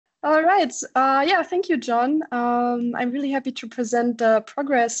All right. Yeah, thank you, John. I'm really happy to present the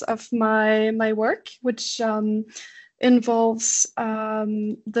progress of my work, which involves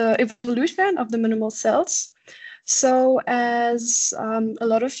the evolution of the minimal cells. So, as a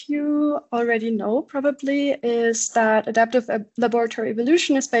lot of you already know, probably, is that adaptive laboratory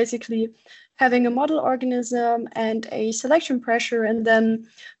evolution is basically having a model organism and a selection pressure, and then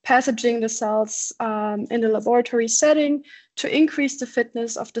passaging the cells in the laboratory setting to increase the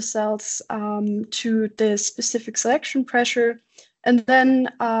fitness of the cells to the specific selection pressure. And then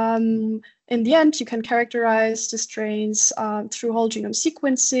in the end, you can characterize the strains through whole genome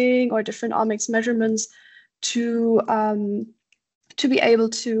sequencing or different omics measurements to be able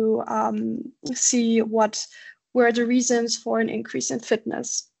to see what were the reasons for an increase in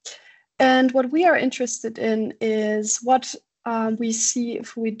fitness. And what we are interested in is what we see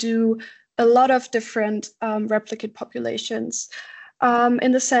if we do a lot of different replicate populations,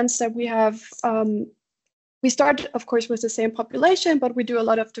 in the sense that we start, of course, with the same population, but we do a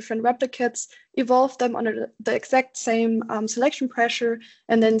lot of different replicates, evolve them under the exact same selection pressure,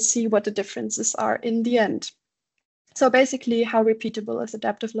 and then see what the differences are in the end. So basically, how repeatable is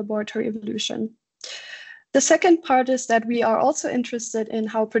adaptive laboratory evolution? The second part is that we are also interested in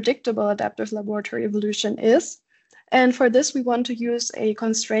how predictable adaptive laboratory evolution is. And for this, we want to use a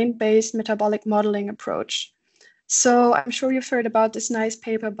constraint-based metabolic modeling approach. So I'm sure you've heard about this nice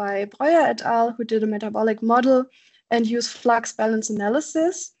paper by Breuer et al., who did a metabolic model and used flux balance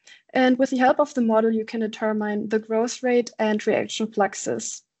analysis. And with the help of the model, you can determine the growth rate and reaction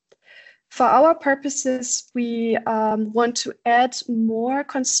fluxes. For our purposes, we want to add more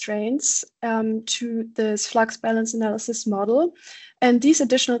constraints to this flux balance analysis model. And these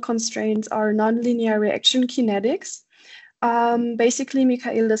additional constraints are nonlinear reaction kinetics. Basically,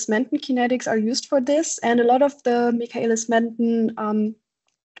 Michaelis-Menten kinetics are used for this, and a lot of the Michaelis-Menten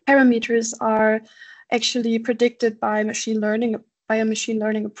parameters are actually predicted by a machine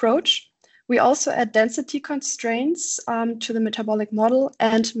learning approach. We also add density constraints to the metabolic model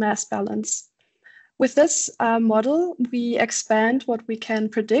and mass balance. With this model, we expand what we can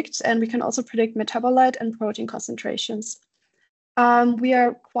predict, and we can also predict metabolite and protein concentrations. We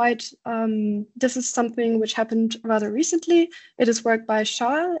are quite, this is something which happened rather recently. It is work by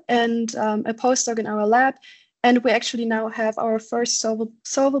Charles and a postdoc in our lab. And we actually now have our first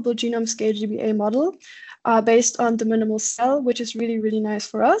solvable genome scale GBA model based on the minimal cell, which is really, really nice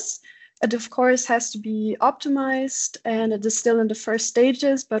for us. It, of course, has to be optimized, and it is still in the first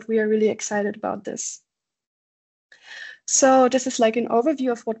stages, but we are really excited about this. So this is like an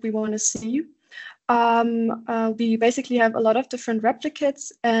overview of what we want to see. We basically have a lot of different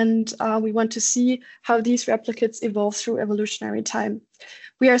replicates, and we want to see how these replicates evolve through evolutionary time.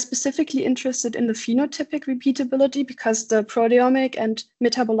 We are specifically interested in the phenotypic repeatability because the proteomic and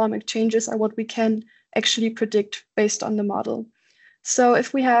metabolomic changes are what we can actually predict based on the model. So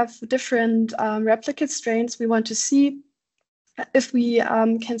if we have different replicate strains, we want to see if we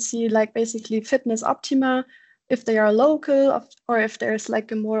can see like basically fitness optima, if they are local, or if there's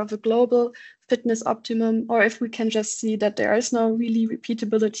like a more of a global fitness optimum, or if we can just see that there is no really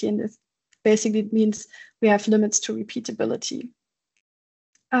repeatability, and this basically means we have limits to repeatability.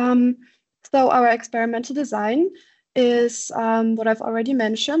 So our experimental design is what I've already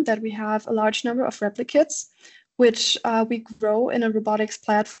mentioned, that we have a large number of replicates, which we grow in a robotics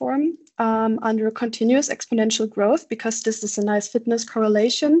platform under continuous exponential growth, because this is a nice fitness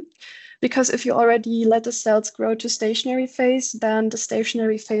correlation. Because if you already let the cells grow to stationary phase, then the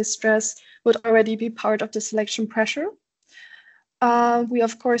stationary phase stress would already be part of the selection pressure. We,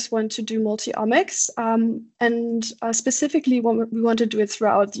 of course, want to do multi-omics, and specifically we want to do it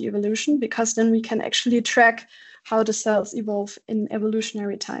throughout the evolution, because then we can actually track how the cells evolve in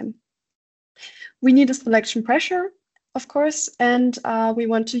evolutionary time. We need a selection pressure, of course, and we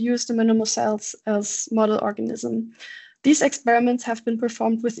want to use the minimal cells as model organism. These experiments have been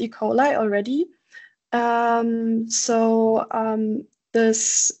performed with E. coli already.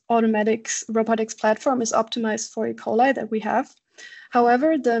 This robotics platform is optimized for E. coli that we have.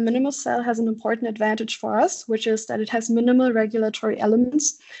 However, the minimal cell has an important advantage for us, which is that it has minimal regulatory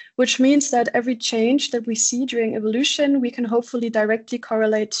elements, which means that every change that we see during evolution, we can hopefully directly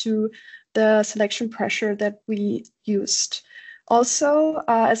correlate to the selection pressure that we used. Also,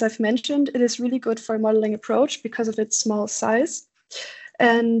 as I've mentioned, it is really good for a modeling approach because of its small size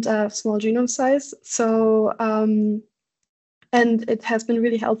and small genome size. So, and it has been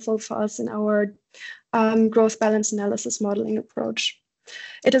really helpful for us in our growth balance analysis modeling approach.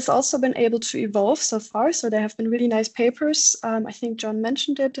 It has also been able to evolve so far. So there have been really nice papers. I think John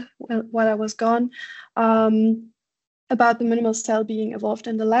mentioned it while I was gone. about the minimal cell being evolved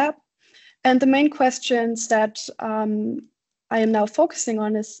in the lab. And the main questions that I am now focusing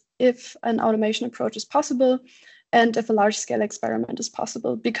on is if an automation approach is possible and if a large-scale experiment is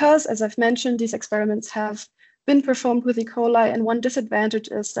possible. Because, as I've mentioned, these experiments have been performed with E. coli, and one disadvantage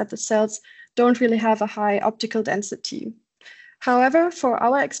is that the cells don't really have a high optical density. However, for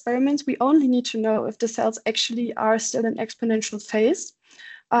our experiments, we only need to know if the cells actually are still in exponential phase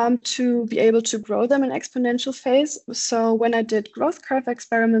to be able to grow them in exponential phase. So when I did growth curve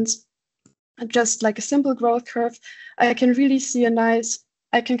experiments, just like a simple growth curve, I can really see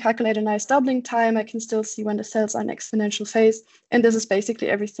I can calculate a nice doubling time. I can still see when the cells are in exponential phase. And this is basically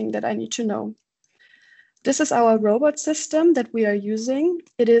everything that I need to know. This is our robot system that we are using.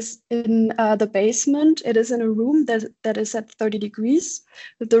 It is in the basement. It is in a room that is at 30 degrees.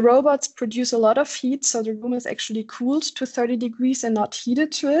 The robots produce a lot of heat, so the room is actually cooled to 30 degrees and not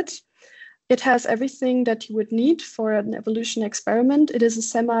heated to it. It has everything that you would need for an evolution experiment. It is a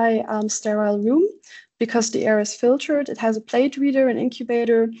semi-sterile room because the air is filtered. It has a plate reader, an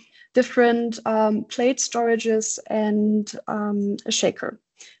incubator, different plate storages, and a shaker.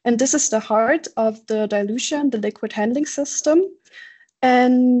 And this is the heart of the dilution, the liquid handling system.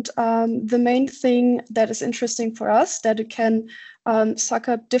 And the main thing that is interesting for us, that it can suck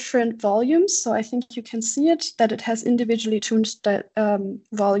up different volumes. So I think you can see it, that it has individually tuned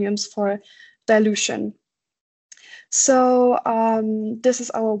volumes for dilution. So this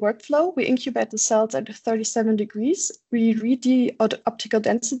is our workflow. We incubate the cells at 37 degrees. We read the optical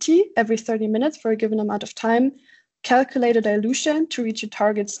density every 30 minutes for a given amount of time, calculate a dilution to reach a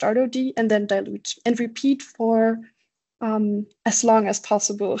target start OD, and then dilute and repeat for as long as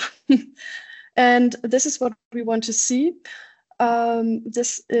possible. And this is what we want to see.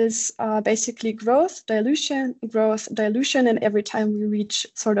 This is basically growth, dilution, and every time we reach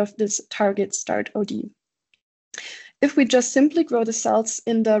sort of this target start OD. If we just simply grow the cells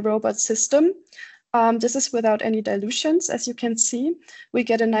in the robot system, this is without any dilutions. As you can see, we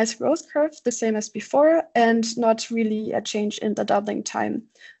get a nice growth curve, the same as before, and not really a change in the doubling time.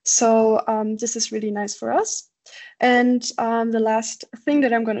 So this is really nice for us. And the last thing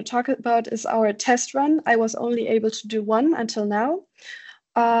that I'm going to talk about is our test run. I was only able to do one until now,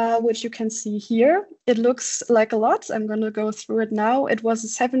 which you can see here. It looks like a lot. I'm going to go through it now. It was a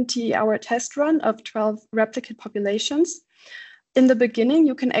 70-hour test run of 12 replicate populations. In the beginning,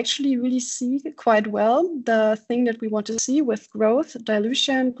 you can actually really see quite well the thing that we want to see with growth,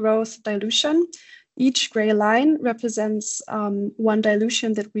 dilution, growth, dilution. Each gray line represents one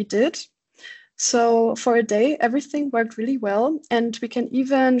dilution that we did. So for a day, everything worked really well, and we can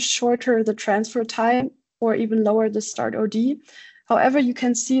even shorter the transfer time or even lower the start OD. However, you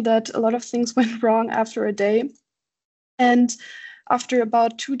can see that a lot of things went wrong after a day. And after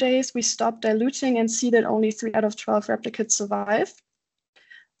about 2 days, we stopped diluting and see that only 3 out of 12 replicates survive.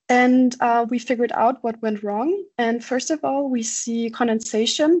 And we figured out what went wrong. And first of all, we see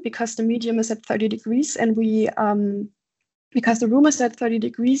condensation because the medium is at 30 degrees and because the room is at 30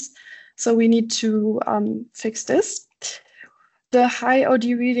 degrees, so we need to fix this. The high OD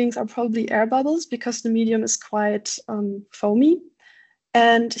readings are probably air bubbles because the medium is quite foamy.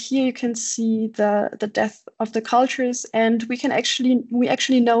 And here you can see the death of the cultures. And we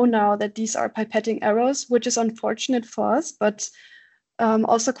actually know now that these are pipetting errors, which is unfortunate for us, but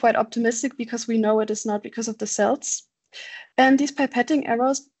also quite optimistic because we know it is not because of the cells. And these pipetting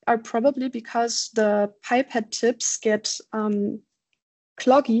errors are probably because the pipette tips get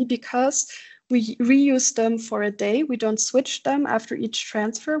cloggy because we reuse them for a day. We don't switch them after each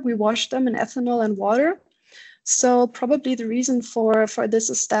transfer. We wash them in ethanol and water. So probably the reason for this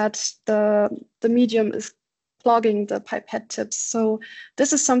is that the medium is clogging the pipette tips. So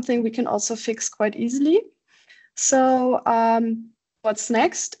this is something we can also fix quite easily. So what's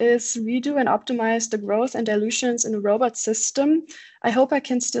next is redo and optimize the growth and dilutions in a robot system. I hope I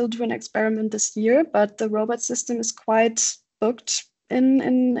can still do an experiment this year, but the robot system is quite booked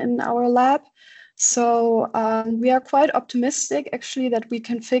in our lab. So we are quite optimistic actually that we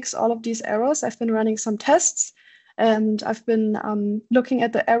can fix all of these errors. I've been running some tests and I've been looking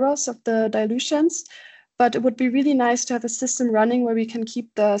at the errors of the dilutions, but it would be really nice to have a system running where we can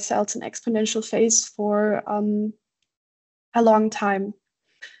keep the cells in exponential phase for a long time.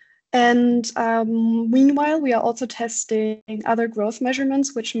 And meanwhile, we are also testing other growth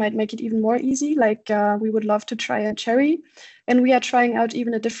measurements, which might make it even more easy. Like we would love to try a cherry. And we are trying out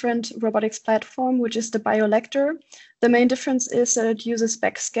even a different robotics platform, which is the biolector. The main difference is that it uses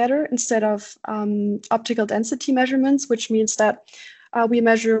backscatter instead of optical density measurements, which means that we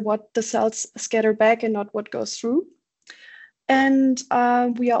measure what the cells scatter back and not what goes through. And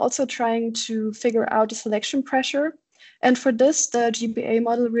we are also trying to figure out the selection pressure. And for this, the GBA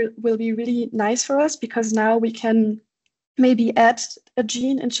model will be really nice for us, because now we can maybe add a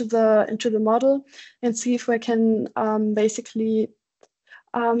gene into the model and see if we can basically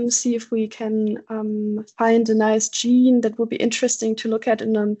see if we can find a nice gene that would be interesting to look at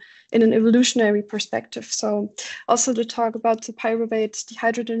in an evolutionary perspective. So also the talk about the pyruvate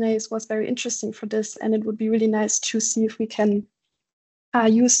dehydrogenase was very interesting for this, and it would be really nice to see if we can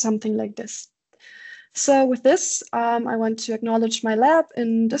use something like this. So with this, I want to acknowledge my lab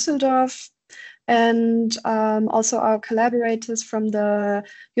in Düsseldorf, and also our collaborators from the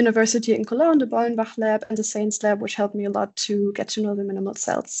University in Cologne, the Bollenbach lab and the Saints lab, which helped me a lot to get to know the minimal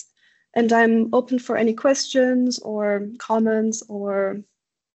cells. And I'm open for any questions or comments or,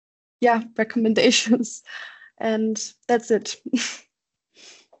 yeah, recommendations. And that's it.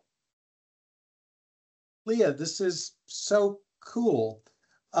 Lea, this is so cool.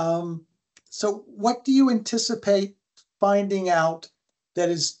 So what do you anticipate finding out that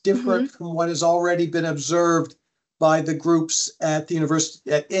is different from what has already been observed by the groups at the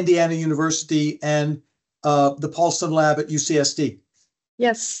university, at Indiana University, and the Paulson lab at UCSD?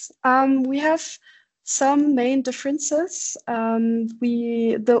 Yes, we have some main differences.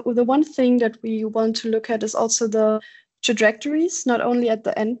 The one thing that we want to look at is also the trajectories, not only at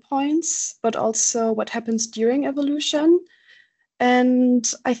the endpoints, but also what happens during evolution. And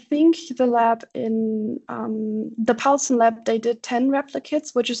I think the lab in the Paulson lab, they did 10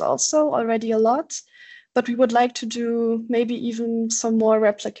 replicates, which is also already a lot. But we would like to do maybe even some more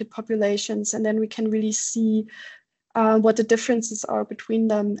replicate populations, and then we can really see what the differences are between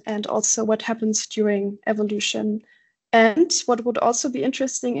them and also what happens during evolution. And what would also be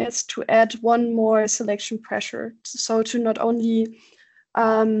interesting is to add one more selection pressure. So to not only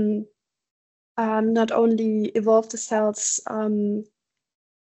evolve the cells in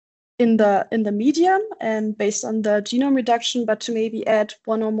the medium and based on the genome reduction, but to maybe add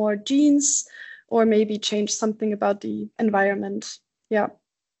one or more genes, or maybe change something about the environment. Yeah,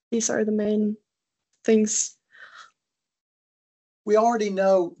 these are the main things. We already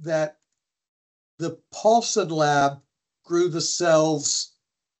know that the Paulson lab grew the cells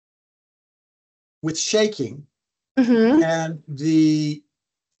with shaking, and the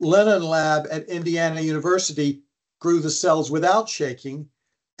Lennon lab at Indiana University grew the cells without shaking,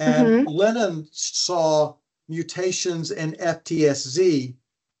 and Lennon saw mutations in FTSZ,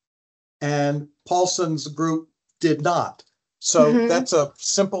 and Paulson's group did not. So that's a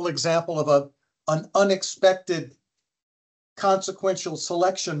simple example of an unexpected consequential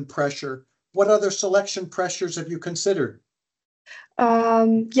selection pressure. What other selection pressures have you considered?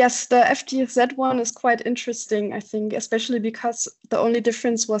 Yes, the FTSZ one is quite interesting, I think, especially because the only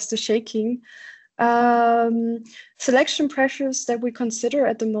difference was the shaking. Selection pressures that we consider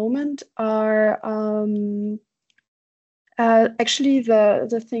at the moment are actually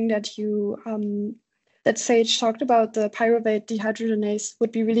the thing that you that Sage talked about, the pyruvate dehydrogenase,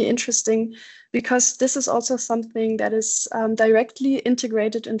 would be really interesting, because this is also something that is directly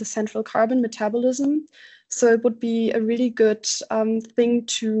integrated in the central carbon metabolism. So it would be a really good thing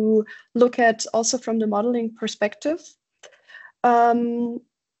to look at also from the modeling perspective.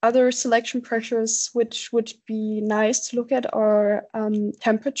 Other selection pressures which would be nice to look at are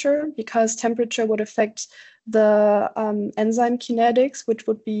temperature, because temperature would affect the enzyme kinetics, which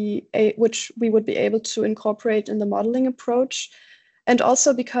we would be able to incorporate in the modeling approach. And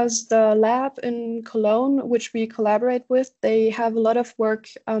also because the lab in Cologne, which we collaborate with, they have a lot of work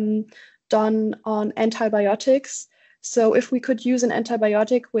done on antibiotics. So if we could use an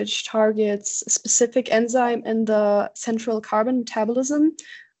antibiotic which targets a specific enzyme in the central carbon metabolism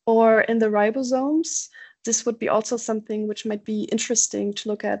or in the ribosomes, this would be also something which might be interesting to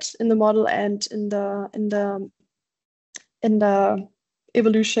look at in the model and in the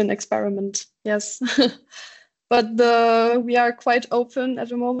evolution experiment. Yes. But we are quite open at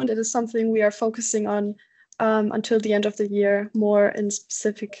the moment. It is something we are focusing on until the end of the year, more in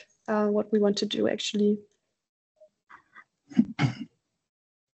specific what we want to do actually.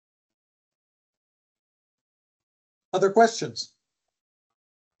 Other questions?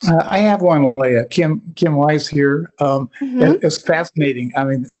 I have one, Lea. Kim Wise here. It's fascinating. I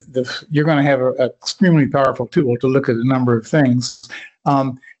mean, you're going to have an extremely powerful tool to look at a number of things.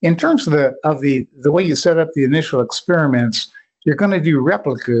 In terms of the way you set up the initial experiments, you're going to do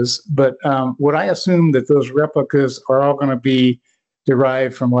replicas, but would I assume that those replicas are all going to be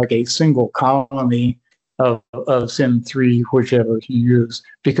derived from like a single colony of SIM3, whichever you use?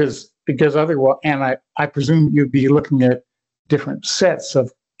 Because otherwise, and I presume you'd be looking at different sets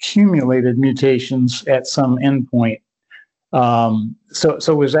of accumulated mutations at some endpoint.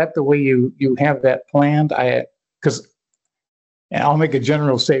 So is that the way you have that planned? Because and I'll make a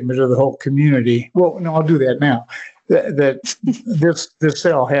general statement to the whole community. Well, no, I'll do that now. That this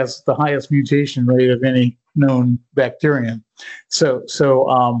cell has the highest mutation rate of any known bacterium. So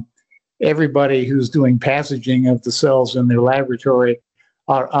everybody who's doing passaging of the cells in their laboratory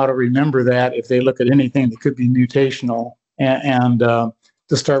ought to remember that if they look at anything that could be mutational, and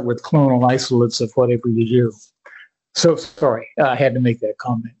to start with clonal isolates of whatever you do. So sorry, I had to make that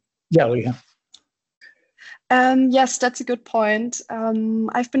comment. Yeah, Leah. Yes, that's a good point.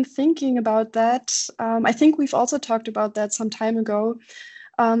 I've been thinking about that. I think we've also talked about that some time ago.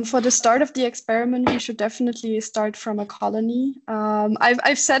 For the start of the experiment, we should definitely start from a colony.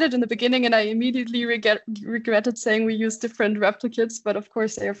 I've said it in the beginning, and I immediately regretted saying we use different replicates, but of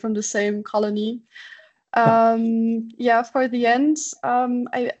course they are from the same colony. Yeah, for the end,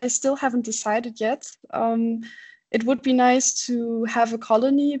 I still haven't decided yet. It would be nice to have a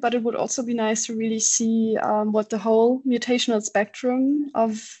colony, but it would also be nice to really see what the whole mutational spectrum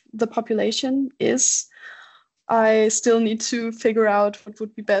of the population is. I still need to figure out what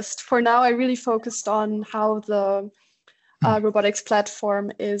would be best. For now, I really focused on how the robotics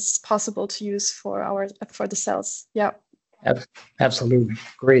platform is possible to use for the cells. Yeah. Absolutely.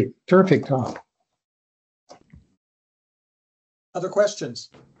 Great. Terrific talk. Other questions?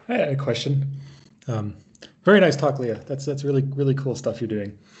 I had a question. Very nice talk, Leah. That's really, really cool stuff you're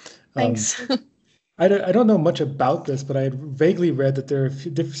doing. Thanks. I don't know much about this, but I had vaguely read that there are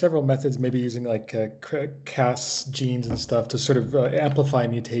several methods, maybe using like Cas genes and stuff to sort of amplify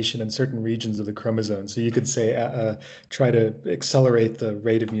mutation in certain regions of the chromosome. So you could say try to accelerate the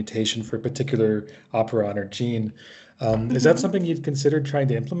rate of mutation for a particular operon or gene. Is that something you've considered trying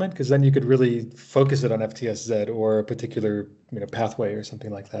to implement? Because then you could really focus it on FTSZ or a particular pathway or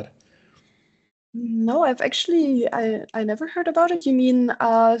something like that. No, I never heard about it. You mean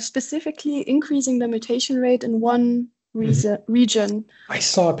specifically increasing the mutation rate in one region? I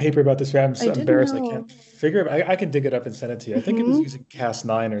saw a paper about this. I'm so embarrassed. know. I can't figure it. I can dig it up and send it to you. I think it was using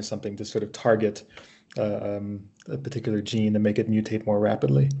Cas9 or something to sort of target a particular gene and make it mutate more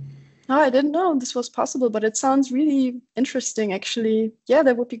rapidly. Oh, I didn't know this was possible, but it sounds really interesting, actually. Yeah,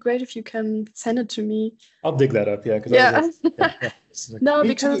 that would be great if you can send it to me. I'll dig that up. Yeah. Yeah. No, Me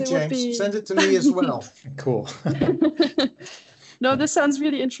because too, it would James. be. Send it to me as well. Cool. No, this sounds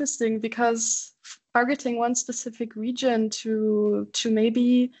really interesting because targeting one specific region to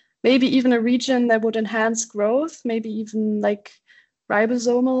maybe even a region that would enhance growth, maybe even like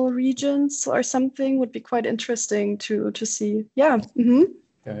ribosomal regions or something would be quite interesting to see. Yeah.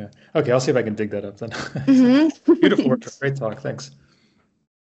 Yeah. Okay, I'll see if I can dig that up then. Beautiful work. Great talk. Thanks.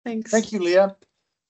 Thanks. Thank you, Leah.